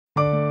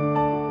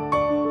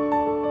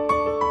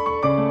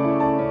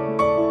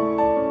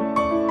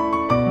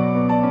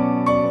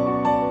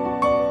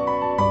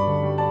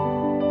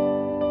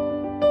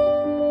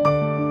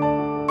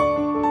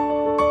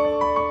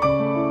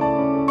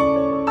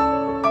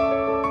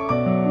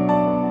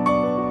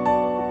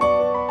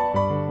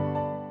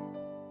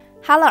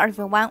Hello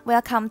everyone,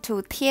 welcome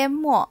to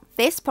TIAN-MO.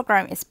 This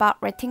program is about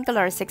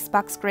rectangular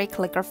 6-box grid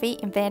calligraphy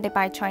invented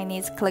by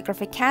Chinese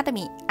Calligraphy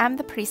Academy. I'm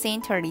the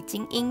presenter Li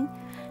Jingying.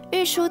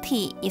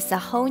 Yu-Shu-Ti is a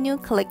whole new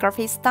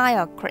calligraphy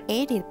style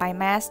created by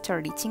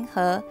Master Li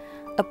Qinghe,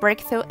 a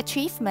breakthrough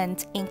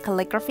achievement in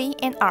calligraphy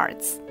and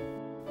arts.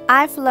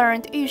 I've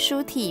learned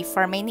Yu-Shu-Ti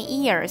for many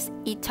years.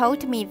 It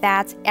taught me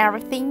that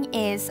everything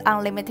is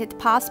unlimited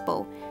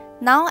possible.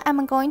 Now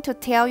I'm going to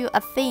tell you a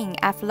thing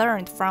I've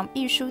learned from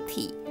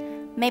Yu-Shu-Ti.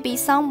 Maybe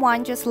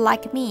someone just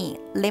like me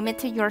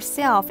limited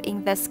yourself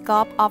in the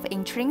scope of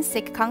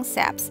intrinsic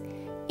concepts.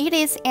 It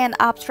is an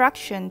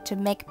obstruction to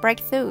make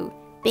breakthrough,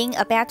 being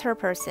a better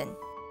person.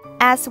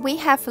 As we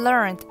have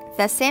learned,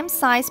 the same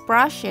size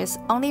brushes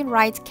only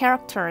write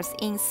characters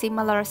in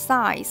similar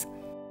size.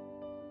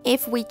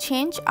 If we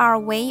change our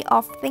way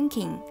of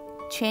thinking,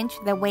 change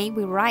the way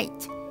we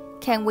write,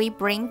 can we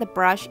bring the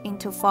brush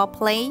into full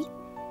play?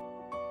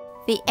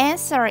 The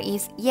answer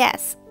is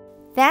yes.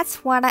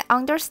 That's what I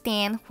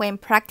understand when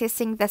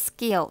practicing the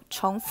skill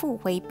重复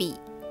回笔.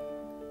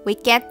 We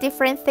get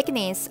different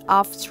thickness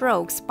of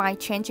strokes by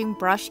changing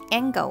brush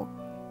angle.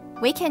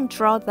 We can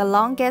draw the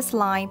longest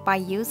line by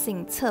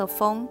using 侧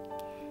锋.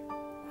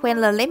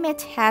 When the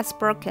limit has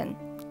broken,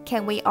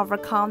 can we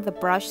overcome the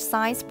brush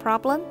size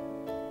problem?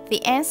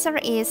 The answer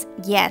is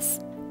yes.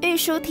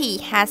 Yu-Shu-Ti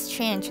has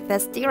changed the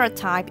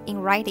stereotype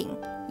in writing.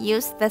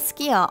 Use the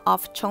skill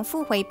of 重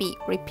复回笔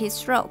repeat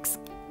strokes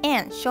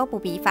and 修补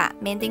笔法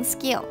mending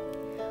skill.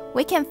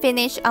 We can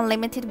finish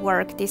unlimited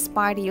work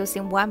despite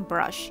using one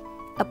brush.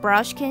 A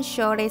brush can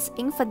show its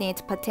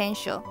infinite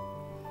potential.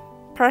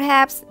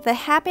 Perhaps the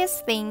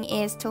happiest thing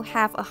is to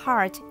have a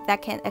heart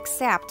that can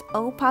accept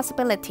all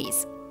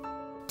possibilities.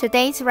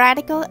 Today's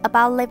radical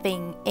about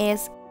living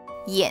is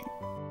Yan,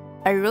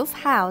 a roof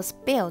house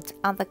built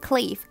on the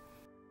cliff.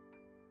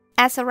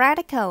 As a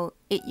radical,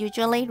 it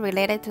usually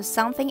related to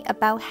something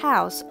about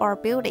house or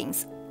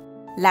buildings.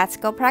 Let's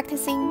go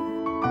practicing.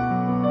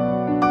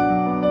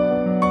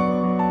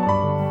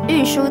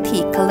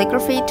 Yu-Shu-Ti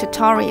calligraphy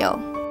tutorial.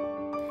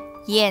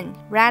 Yan,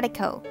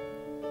 radical.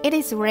 It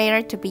is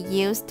rare to be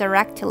used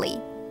directly.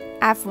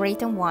 I've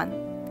written one.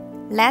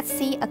 Let's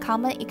see a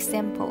common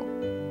example.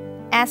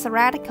 As a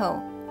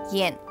radical,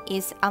 Yan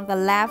is on the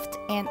left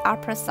and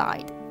upper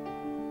side.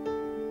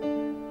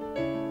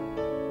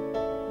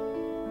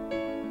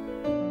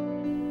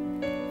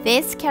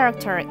 This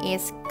character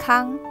is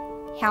Kang,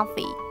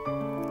 healthy,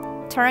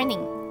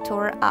 turning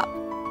toward up.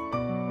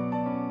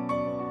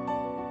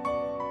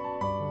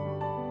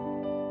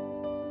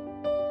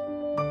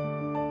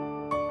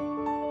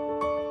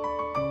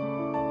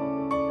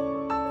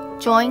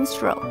 Join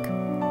stroke.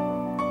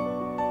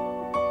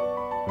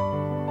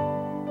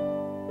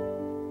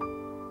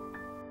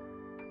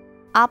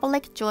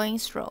 Oblique join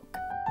stroke.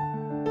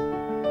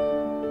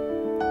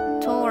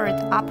 Toward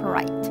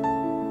upright.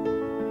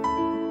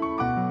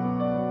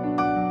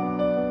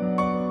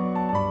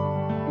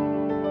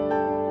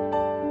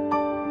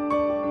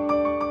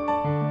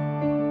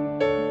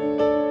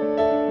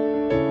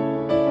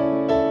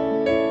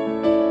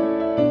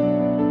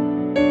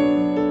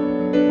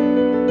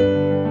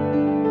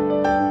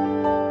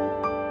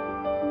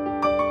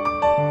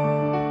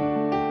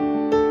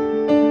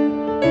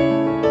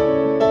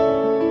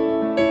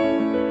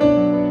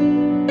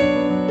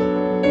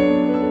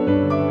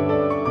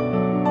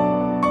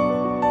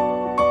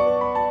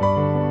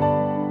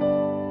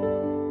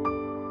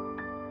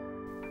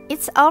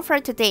 It's all for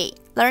today.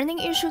 Learning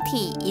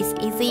Yu-Shu-Ti is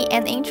easy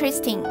and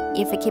interesting.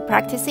 If you keep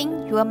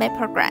practicing, you will make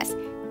progress.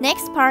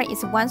 Next part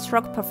is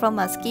one-stroke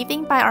performance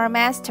given by our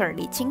master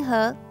Li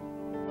Qinghe.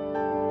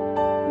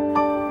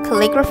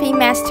 Calligraphy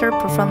Master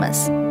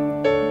Performance.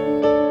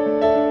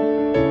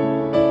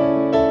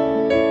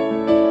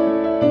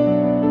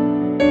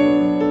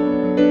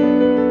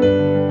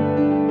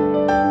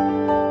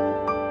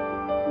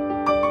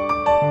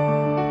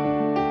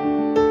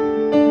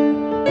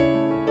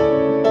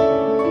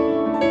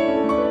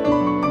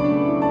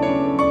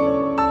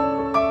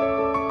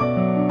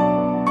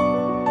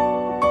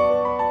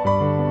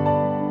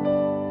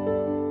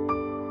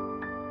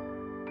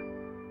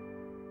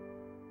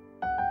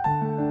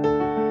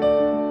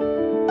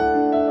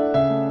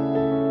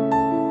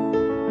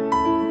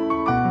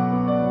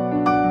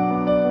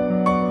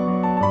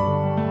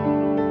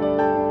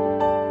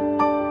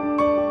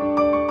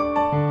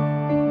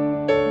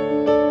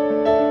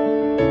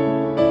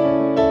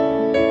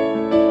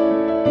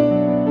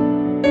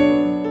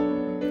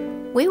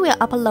 We will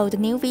upload a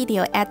new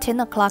video at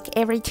 10 o'clock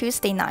every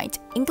Tuesday night.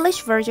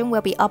 English version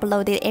will be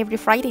uploaded every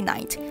Friday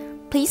night.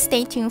 Please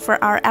stay tuned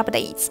for our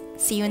updates.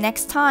 See you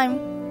next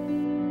time!